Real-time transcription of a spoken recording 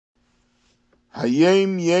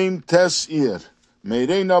Hayom Yom tes Iyar.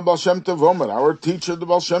 Meirena Baal Shem Tov Omer. Our teacher, the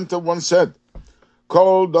Baal Shem Tov, once said,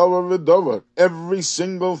 Kol davar v'davar, every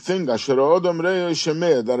single thing asher ha'odam re'eh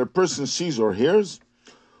shemeh, that a person sees or hears,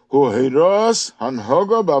 hu heiras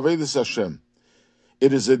hanhaga b'avedas Hashem.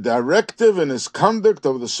 It is a directive in his conduct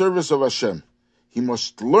of the service of Hashem. He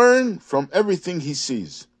must learn from everything he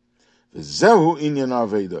sees. V'zehu inyan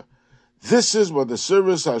aveda. This is what the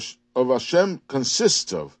service of Hashem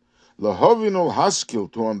consists of. Lahavinul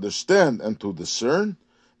haskil, to understand and to discern.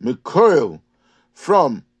 Mikoil,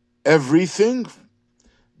 from everything.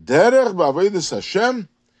 Derech b'avedas Hashem,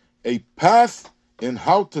 a path in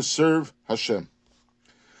how to serve Hashem.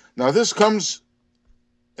 Now this comes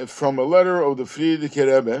from a letter of the Friedrich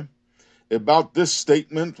Rebbe about this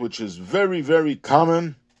statement, which is very, very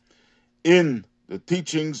common in the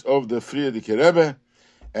teachings of the Friedrich Rebbe.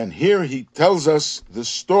 And here he tells us the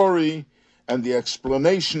story and the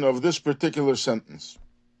explanation of this particular sentence.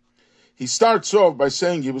 He starts off by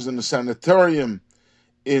saying he was in a sanatorium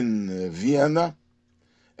in Vienna,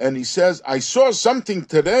 and he says, I saw something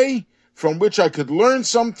today from which I could learn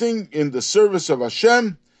something in the service of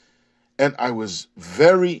Hashem, and I was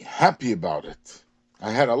very happy about it. I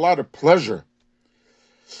had a lot of pleasure.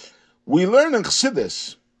 We learn in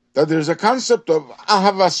Chassidus that there's a concept of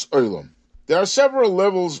ahavas olam. There are several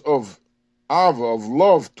levels of ava, of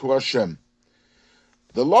love to Hashem.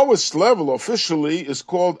 The lowest level officially is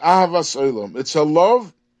called ahavas olam. It's a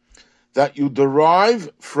love that you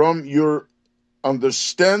derive from your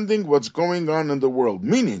understanding what's going on in the world.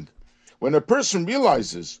 Meaning, when a person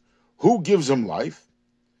realizes who gives him life,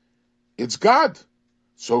 it's God.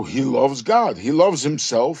 So he loves God. He loves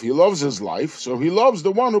himself. He loves his life. So he loves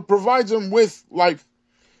the one who provides him with life.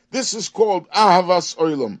 This is called ahavas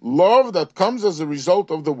olam, love that comes as a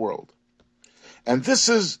result of the world. And this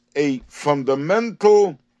is a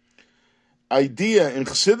fundamental idea in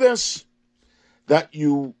Chassidus, that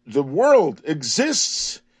the world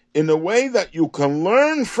exists in a way that you can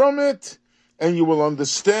learn from it and you will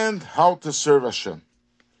understand how to serve Hashem.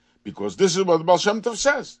 Because this is what Baal Shem Tov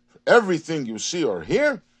says. Everything you see or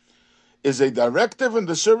hear is a directive in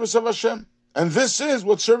the service of Hashem. And this is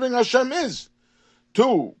what serving Hashem is.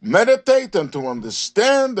 To meditate and to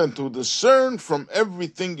understand and to discern from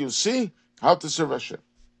everything you see how to serve Hashem.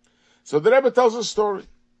 So the Rebbe tells a story.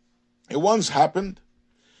 It once happened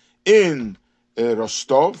in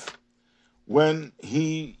Rostov when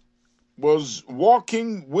he was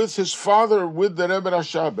walking with his father, with the Rebbe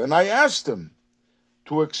Rashab, and I asked him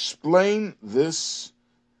to explain this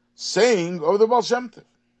saying of the Baal Shem Tov.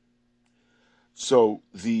 So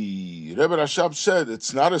the Rebbe Rashab said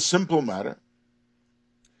it's not a simple matter,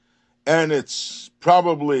 and it's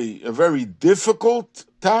probably a very difficult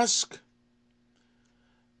task,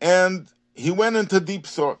 and he went into deep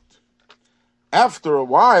thought. After a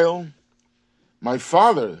while, my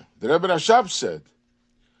father, the Rebbe Rashab, said,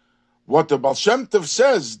 what the Baal Shem Tov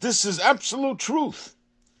says, this is absolute truth.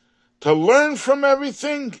 To learn from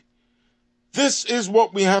everything, this is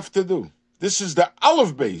what we have to do. This is the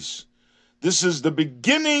Aleph base. This is the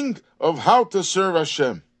beginning of how to serve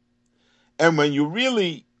Hashem. And when you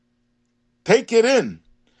really take it in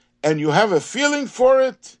and you have a feeling for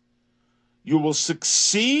it, you will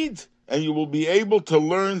succeed and you will be able to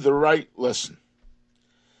learn the right lesson.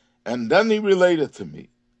 And then he related to me.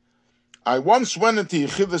 I once went into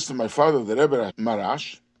Yechidus to my father, the Rebbe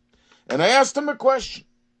Marash, and I asked him a question.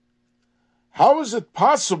 How is it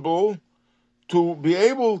possible to be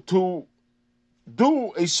able to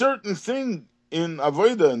do a certain thing in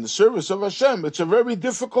Avodah, in the service of Hashem? It's a very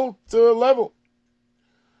difficult level.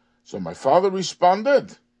 So my father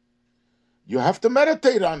responded, you have to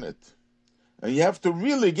meditate on it. And you have to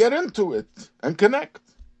really get into it and connect.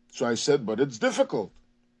 So I said, but it's difficult.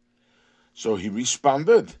 So he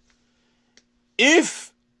responded,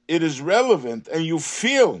 if it is relevant and you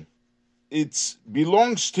feel it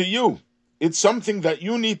belongs to you, it's something that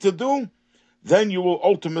you need to do, then you will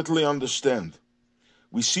ultimately understand.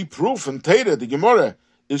 We see proof in Torah. The Gemara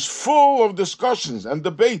is full of discussions and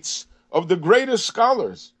debates of the greatest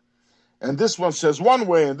scholars. And this one says one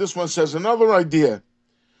way and this one says another idea.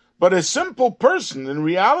 But a simple person, in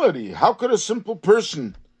reality, how could a simple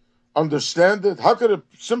person understand it? How could a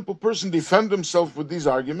simple person defend himself with these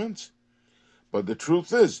arguments? But the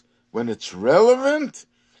truth is, when it's relevant,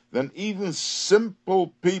 then even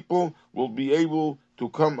simple people will be able to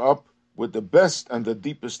come up with the best and the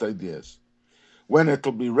deepest ideas. When it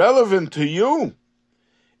will be relevant to you,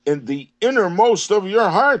 in the innermost of your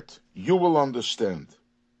heart, you will understand.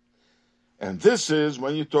 And this is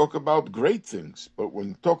when you talk about great things. But when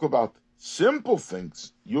you talk about simple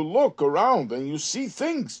things, you look around and you see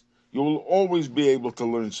things. You will always be able to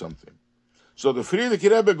learn something. So the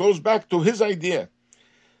Frierdiker Rebbe goes back to his idea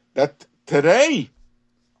that today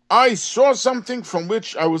I saw something from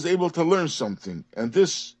which I was able to learn something, and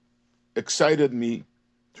this excited me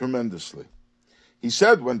tremendously. He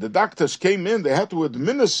said when the doctors came in, they had to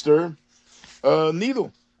administer a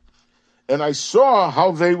needle. And I saw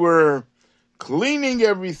how they were cleaning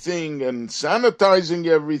everything and sanitizing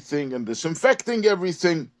everything and disinfecting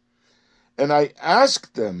everything. And I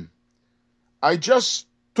asked them, I just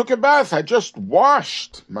took a bath, I just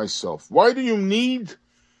washed myself. Why do you need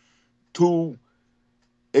to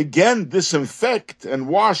again disinfect and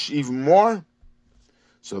wash even more?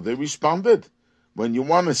 So they responded, when you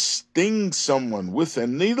want to sting someone with a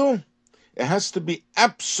needle, it has to be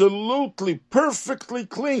absolutely, perfectly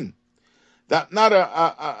clean. That not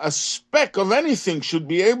a speck of anything should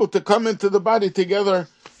be able to come into the body together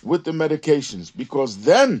with the medications, because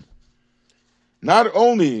then not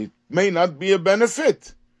only it may not be a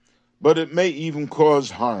benefit, but it may even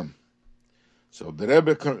cause harm. So the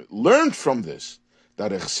Rebbe learned from this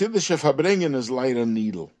that a chassidische Farbrengen is like a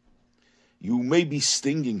needle. You may be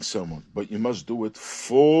stinging someone, but you must do it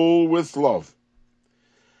full with love.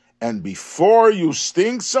 And before you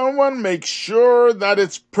sting someone, make sure that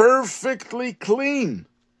it's perfectly clean.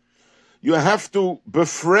 You have to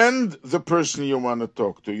befriend the person you want to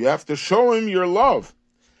talk to. You have to show him your love.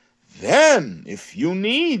 Then, if you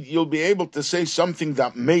need, you'll be able to say something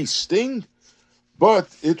that may sting, but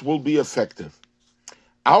it will be effective.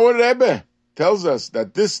 Our Rebbe tells us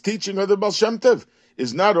that this teaching of the Baal Shem Tov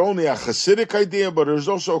is not only a Hasidic idea, but it is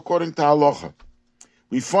also according to Halacha.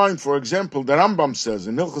 We find, for example, the Rambam says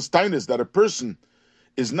in Hilchos Tainis that a person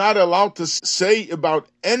is not allowed to say about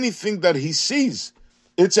anything that he sees,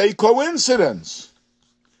 it's a coincidence.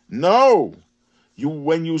 No.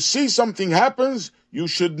 When you see something happens, you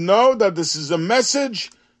should know that this is a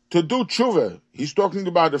message to do tshuva. He's talking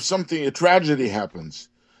about if a tragedy happens.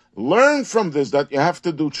 Learn from this that you have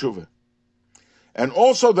to do tshuva. And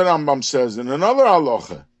also the Rambam says in another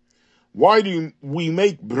halacha, why do we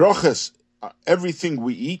make brachas everything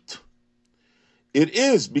we eat? It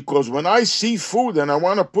is because when I see food and I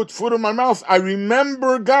want to put food in my mouth, I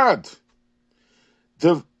remember God.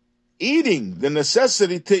 The eating, the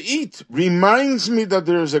necessity to eat, reminds me that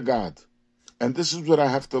there is a God. And this is what I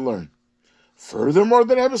have to learn. Furthermore,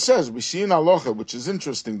 the Rebbe says, we see in halacha, which is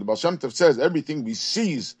interesting, the Baal Shem Tov says, everything we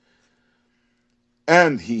sees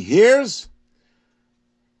and he hears,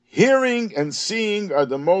 hearing and seeing are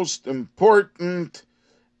the most important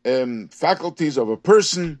faculties of a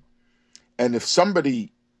person. And if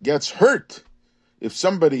somebody gets hurt, if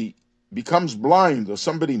somebody becomes blind or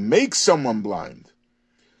somebody makes someone blind,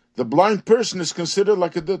 the blind person is considered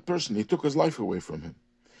like a dead person. He took his life away from him.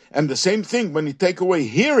 And the same thing when you take away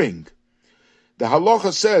hearing. The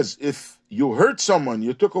halacha says if you hurt someone,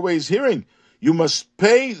 you took away his hearing, you must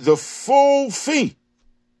pay the full fee.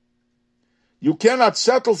 You cannot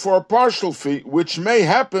settle for a partial fee, which may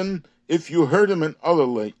happen if you hurt him in other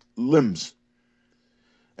limbs.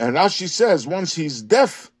 And Rashi says once he's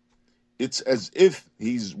deaf, it's as if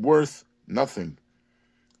he's worth nothing.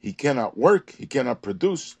 He cannot work, he cannot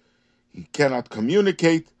produce, he cannot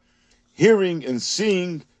communicate. Hearing and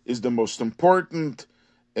seeing is the most important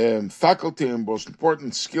faculty and most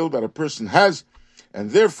important skill that a person has,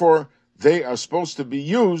 and therefore they are supposed to be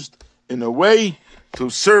used in a way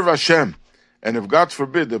to serve Hashem. And if God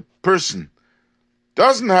forbid a person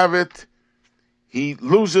doesn't have it, he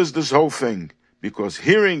loses this whole thing, because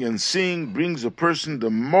hearing and seeing brings a person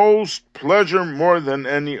the most pleasure more than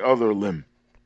any other limb.